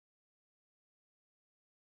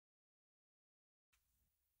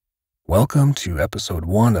Welcome to episode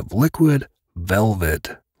 1 of Liquid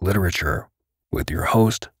Velvet Literature with your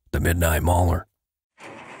host, the Midnight Mauler.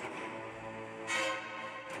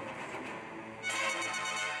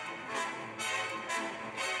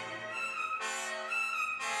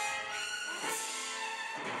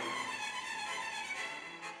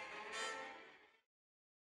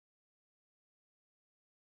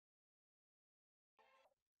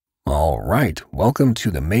 Alright, welcome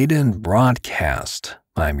to the Maiden broadcast.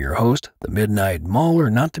 I'm your host, the Midnight Mauler,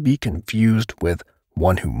 not to be confused with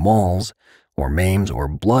one who mauls, or maims, or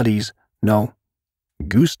bloodies. No,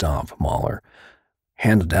 Gustav Mahler,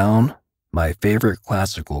 hands down my favorite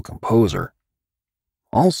classical composer.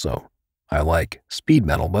 Also, I like speed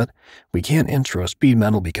metal, but we can't intro speed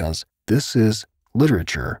metal because this is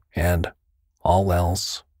literature and all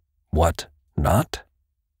else, what not?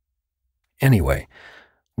 Anyway,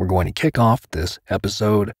 we're going to kick off this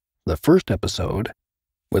episode, the first episode,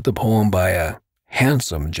 with a poem by a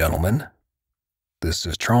handsome gentleman. This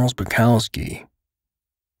is Charles Bukowski,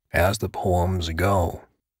 As the Poems Go.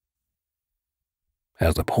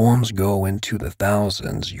 As the poems go into the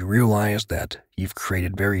thousands, you realize that you've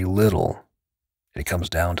created very little. It comes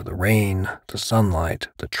down to the rain, the sunlight,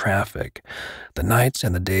 the traffic, the nights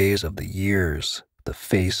and the days of the years, the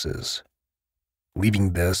faces.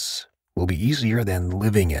 Leaving this will be easier than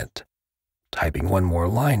living it. Typing one more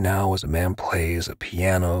line now as a man plays a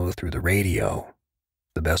piano through the radio.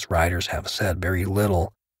 The best writers have said very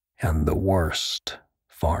little, and the worst,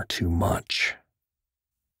 far too much.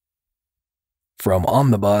 From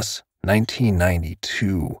On the Bus,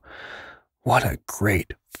 1992. What a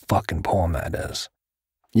great fucking poem that is.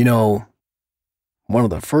 You know, one of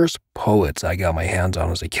the first poets I got my hands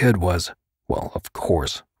on as a kid was, well, of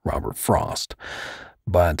course, Robert Frost.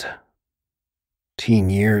 But teen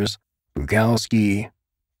years, Bukowski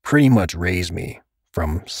pretty much raised me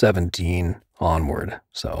from 17 onward,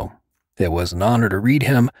 so it was an honor to read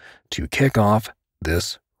him to kick off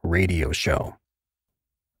this radio show.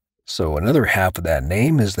 So another half of that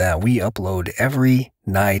name is that we upload every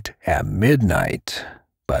night at midnight,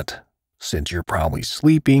 but since you're probably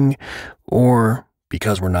sleeping, or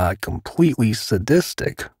because we're not completely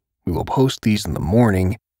sadistic, we will post these in the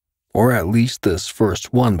morning, or at least this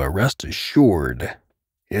first one, but rest assured,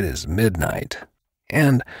 it is midnight.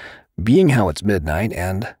 And being how it's midnight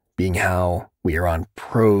and being how we are on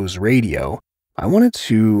prose radio, I wanted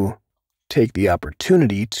to take the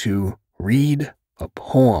opportunity to read a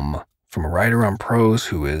poem from a writer on prose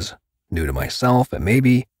who is new to myself and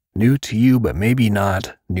maybe new to you, but maybe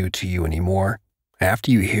not new to you anymore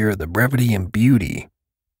after you hear the brevity and beauty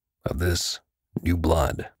of this new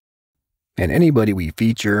blood. And anybody we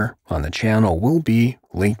feature on the channel will be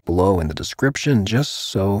linked below in the description just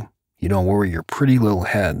so you don't worry your pretty little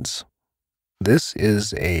heads. This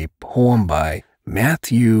is a poem by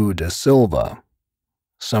MatthewdaSilva,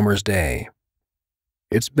 Summer's Day.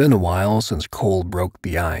 It's been a while since cold broke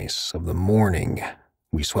the ice of the morning.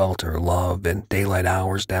 We swelter love in daylight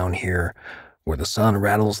hours down here, where the sun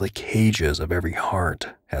rattles the cages of every heart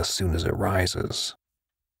as soon as it rises.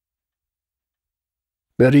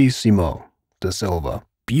 Bellissimo da Silva.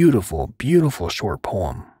 Beautiful, beautiful short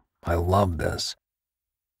poem. I love this.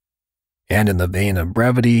 And in the vein of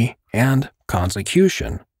brevity and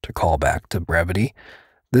consecution, to call back to brevity,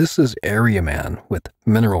 this is Area Man with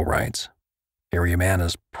Mineral Rights. Area Man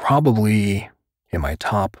is probably in my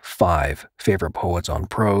top 5 favorite poets on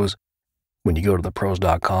prose. When you go to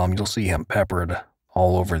theprose.com, you'll see him peppered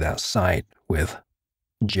all over that site with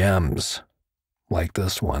gems like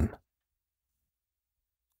this one.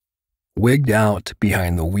 Wigged out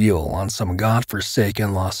behind the wheel on some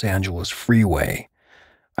godforsaken Los Angeles freeway,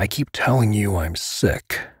 I keep telling you I'm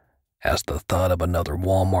sick as the thud of another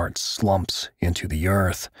Walmart slumps into the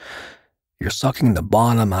earth. You're sucking the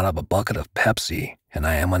bottom out of a bucket of Pepsi, and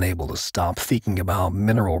I am unable to stop thinking about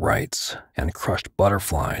mineral rights and crushed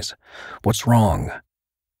butterflies. What's wrong?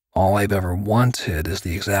 All I've ever wanted is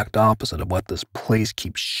the exact opposite of what this place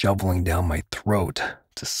keeps shoveling down my throat.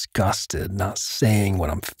 Disgusted, not saying what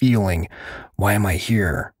I'm feeling. Why am I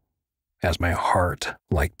here? As my heart,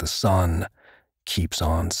 like the sun, keeps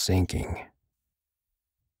on sinking.